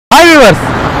Viewers,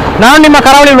 ನಾನು ನಿಮ್ಮ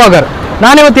ಕರಾವಳಿ ವ್ಲಾಗರ್.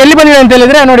 ನಾನು ಇವತ್ತು ಎಲ್ಲಿ ಬಂದಿದ್ದೇನೆ ಅಂತ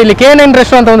ಹೇಳಿದ್ರೆ ನೋಡಿ, ಇಲ್ಲಿ KN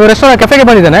ರೆಸ್ಟೋ ಅಂತ ಒಂದು ರೆಸ್ಟೋರೆಂಟ್ ಕೆಫೆಗೆ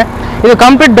ಬಂದಿದ್ದೇನೆ. ಇದು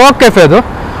ಕಂಪ್ಲೀಟ್ ಡಾಗ್ ಕೆಫೆ. ಅದು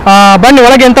ಬನ್ನಿ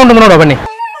ಒಳಗೆ ಎಂತ ಉಂಟು ನೋಡುವ ಬನ್ನಿ.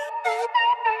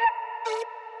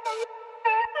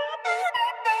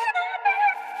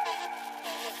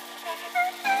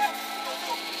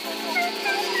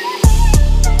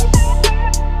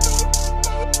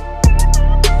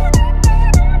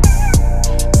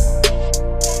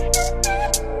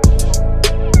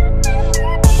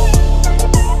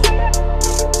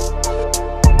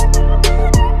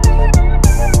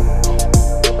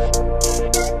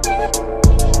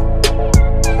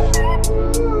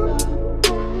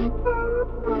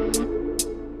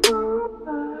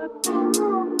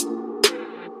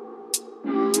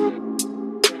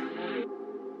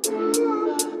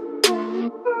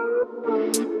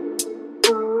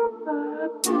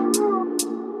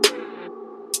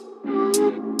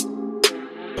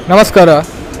 ನಮಸ್ಕಾರ.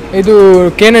 ಇದು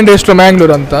KN ರೆಸ್ಟ್ರೋ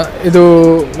ಮ್ಯಾಂಗ್ಳೂರ್ ಅಂತ. ಇದು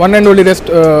one and only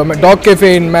dog cafe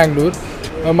ಇನ್ ಮ್ಯಾಂಗ್ಳೂರ್.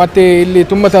 ಮತ್ತು ಇಲ್ಲಿ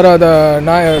ತುಂಬ ಥರದ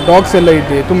ಡಾಗ್ಸ್ ಎಲ್ಲ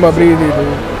ಇದೆ, ತುಂಬ ಬ್ರೀಡ್ ಇದು.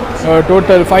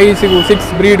 ಟೋಟಲ್ 5-6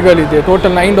 ಬ್ರೀಡ್ಗಳಿದೆ.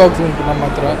 ಟೋಟಲ್ 9 ಡಾಗ್ಸ್ ಉಂಟು ನಮ್ಮ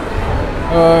ಹತ್ರ.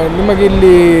 ನಿಮಗೆ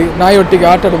ಇಲ್ಲಿ ನಾಯಿಯೊಟ್ಟಿಗೆ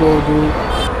ಆಟ ಆಡ್ಬೋದು.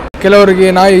 ಕೆಲವರಿಗೆ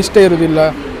ನಾಯಿ ಇಷ್ಟ ಇರೋದಿಲ್ಲ,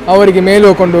 ಅವರಿಗೆ ಮೇಲೆ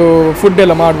ಹೋಗ್ಕೊಂಡು ಫುಡ್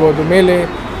ಎಲ್ಲ ಮಾಡ್ಬೋದು. ಮೇಲೆ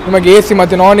ನಿಮಗೆ AC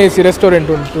ಮತ್ತು ನಾನ್ AC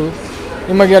ರೆಸ್ಟೋರೆಂಟ್ ಉಂಟು.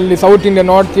 ನಿಮಗೆ ಅಲ್ಲಿ south Indian,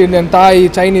 north Indian, Thai,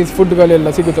 Chinese ಫುಡ್ಗಳೆಲ್ಲ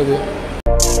ಸಿಗುತ್ತದೆ.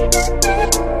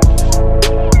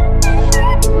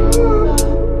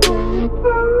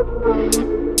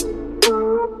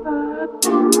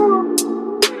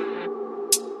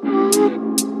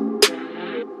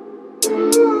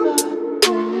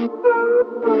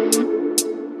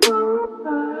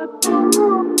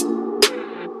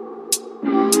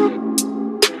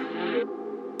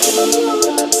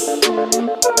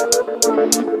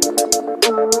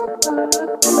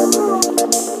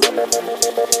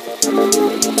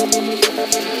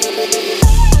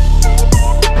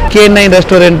 KN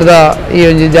ರೆಸ್ಟೋರೆಂಟ್ ಈ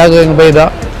ಒಂದು ಜಾಗ ಬೈದ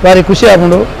ಭಾರಿ ಖುಷಿ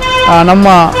ಆಗೊಂಡು ನಮ್ಮ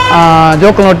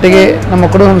ಜೋಕನೊಟ್ಟಿಗೆ ನಮ್ಮ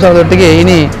ಕುಟುಂಬ ಸಂಸಾರದೊಟ್ಟಿಗೆ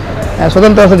ಇನಿ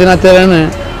ಸ್ವತಂತ್ರ ದಿನಾಚರಣೆ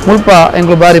ಮುಲ್ಪ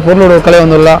ಎಂಗಳು ಭಾರಿ ಪೊರ್ಲೋಡು ಕಳೆ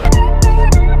ಒಂದಿಲ್ಲ.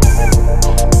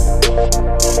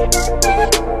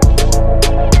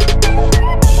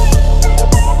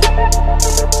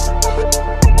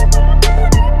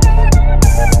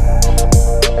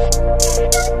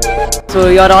 So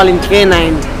you're all in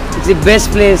K9. It's the best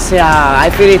place. I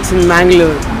feel it's in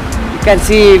Mangalore. You can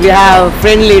see we have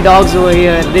friendly dogs over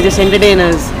here. They just entertain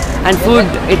us. And food,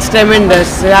 it's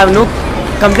tremendous. I have no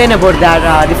complaint about that.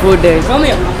 The food is.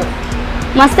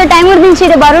 ಮಸ್ತ್ time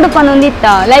ಉರ್ದಿಂಚಿಡೆ ಬರೋಡು ಪನ್ನೊಂದಿತ್ತ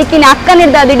like ಇನ್ನು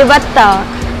ಅಕ್ಕನಿರ್ದ ಅದಿಡು ಬತ್ತ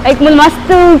like ಮುಲ್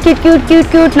ಮಸ್ತ್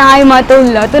cute ನಾಯಿ ಮಾತು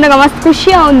ಉಲ್ಲ ತುನಗ ಮಸ್ತ್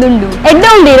ಖುಷಿಯ ಒಂದುಂಡು ಎಡ್ಡ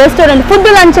ಉಂಡು ರೆಸ್ಟೋರೆಂಟ್ ಫುಡ್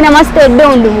ಲಂಚನ ಮಸ್ತ್ ಎಡ್ಡ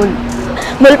ಉಂಡು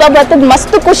ಮುಲ್ಪ ಬರ್ತದ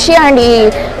ಮಸ್ತ್ ಖುಷಿ ಆಂಡ್ ಈ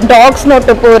ಡಾಗ್ಸ್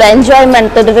ನೋಟು ಪೂರ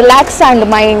ಎಂಜಾಯ್ಮೆಂಟ್ ರಿಲ್ಯಾಕ್ಸ್ ಆಂಡ್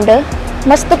ಮೈಂಡ್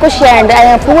ಮಸ್ತ್ ಖುಷಿ ಆಂಡ್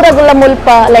ಪೂರಗುಲ್ಲ ಮುಲ್ಪ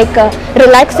ಲೈಕ್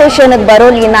ರಿಲ್ಯಾಕ್ಸೇಷನ್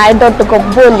ಬರೋಲಿ ನಾಯಿ ದೊಡ್ಡ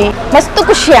ಕೊಬ್ಬೋಲಿ ಮಸ್ತ್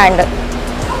ಖುಷಿ ಆಂಡ್